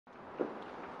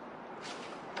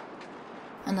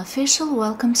An official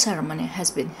welcome ceremony has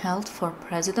been held for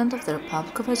President of the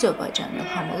Republic of Azerbaijan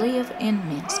Ilham Aliyev in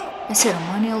Minsk. A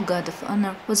ceremonial guard of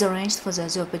honor was arranged for the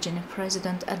Azerbaijani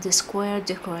president at the square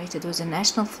decorated with the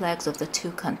national flags of the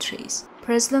two countries.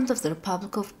 President of the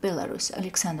Republic of Belarus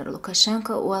Alexander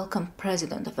Lukashenko welcomed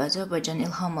President of Azerbaijan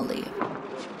Ilham Aliyev.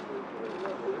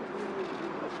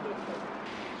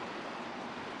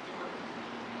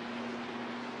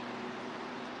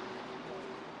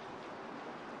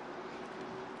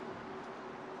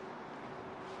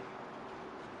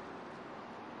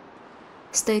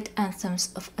 State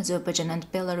anthems of Azerbaijan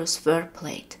and Belarus were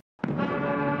played.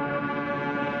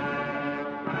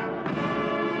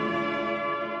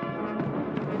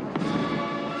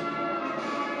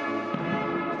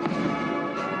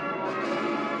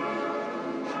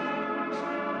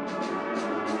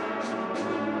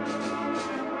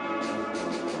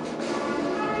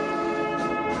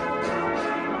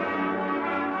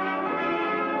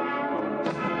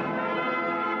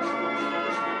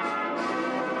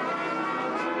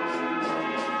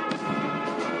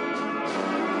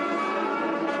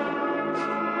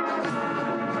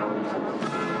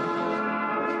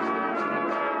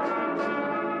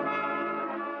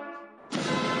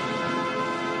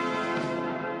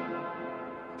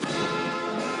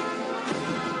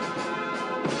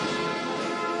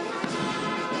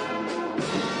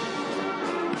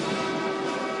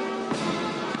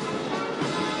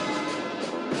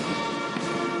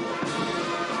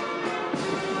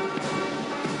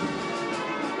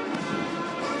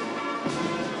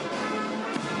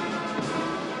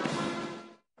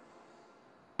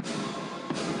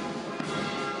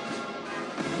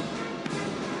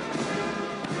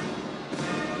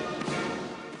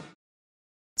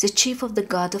 The chief of the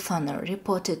Guard of Honor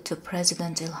reported to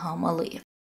President Ilham Aliyev.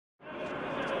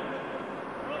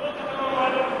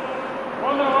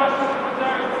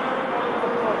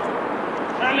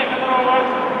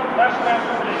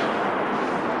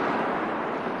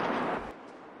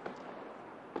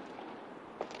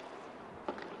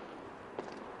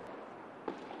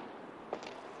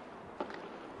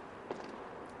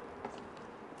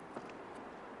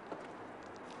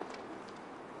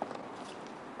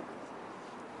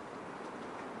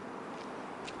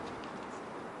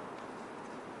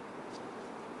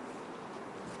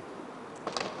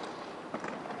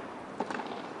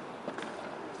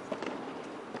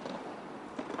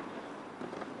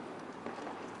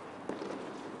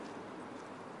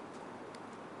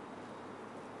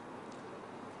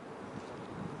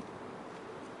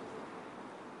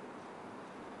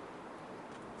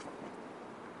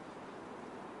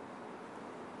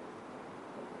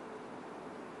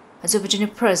 Azerbaijani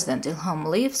President Ilham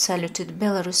Aliyev saluted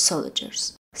Belarus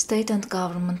soldiers. State and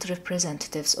government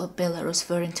representatives of Belarus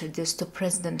were introduced to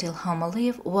President Ilham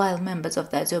Aliyev, while members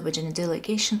of the Azerbaijani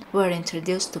delegation were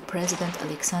introduced to President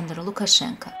Alexander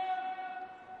Lukashenko.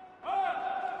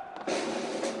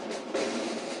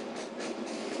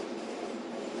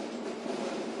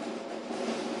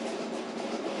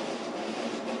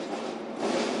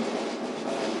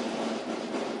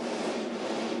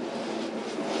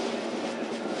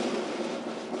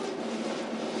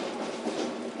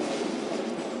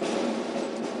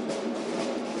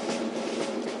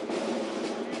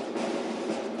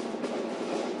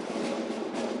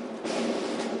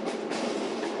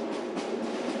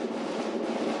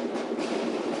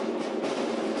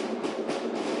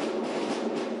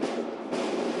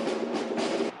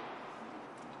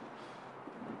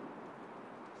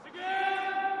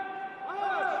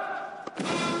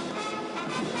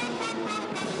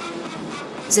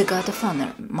 The Guard of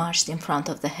Honor marched in front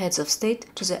of the heads of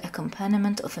state to the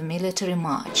accompaniment of a military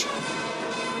march.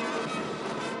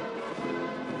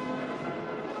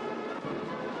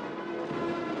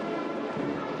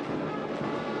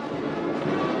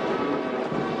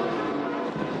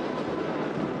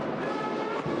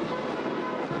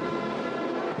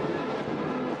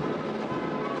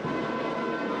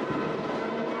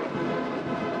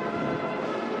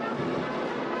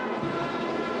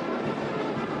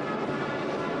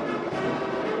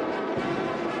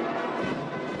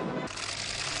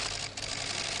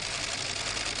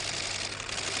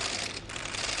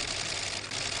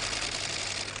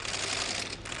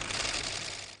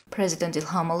 President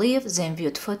Ilham Aliyev then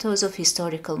viewed photos of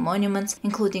historical monuments,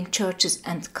 including churches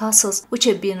and castles, which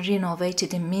have been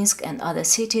renovated in Minsk and other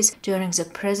cities during the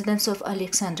presidency of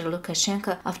Alexander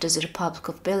Lukashenko after the Republic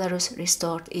of Belarus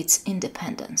restored its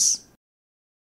independence.